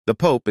The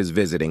Pope is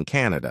visiting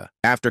Canada.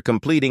 After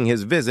completing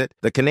his visit,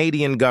 the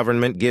Canadian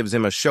government gives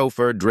him a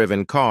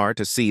chauffeur-driven car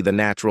to see the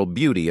natural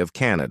beauty of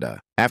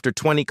Canada. After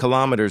 20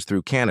 kilometers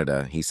through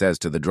Canada, he says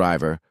to the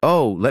driver,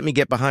 "Oh, let me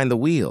get behind the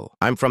wheel.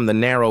 I'm from the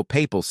narrow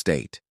papal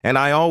state, and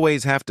I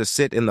always have to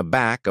sit in the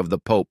back of the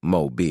Pope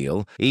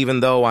mobile,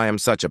 even though I am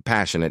such a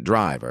passionate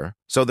driver."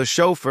 So the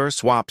chauffeur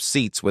swaps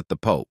seats with the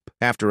Pope.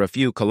 After a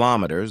few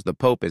kilometers, the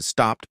Pope is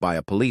stopped by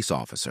a police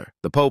officer.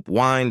 The Pope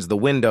winds the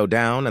window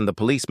down, and the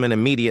policeman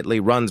immediately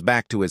runs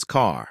back to his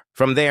car.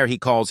 From there, he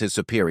calls his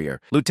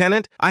superior.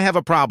 "Lieutenant, I have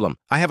a problem.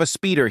 I have a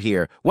speeder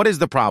here. What is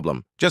the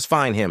problem?" "Just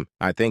find him."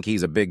 "I think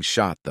he's a big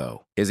shot,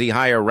 though." "Is he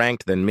higher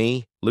ranked than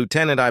me?"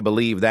 "Lieutenant, I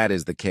believe that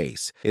is the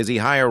case." "Is he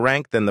higher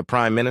ranked than the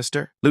Prime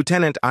Minister?"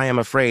 "Lieutenant, I am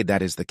afraid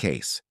that is the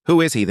case."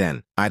 "Who is he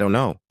then?" "I don't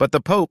know. But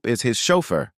the Pope is his chauffeur."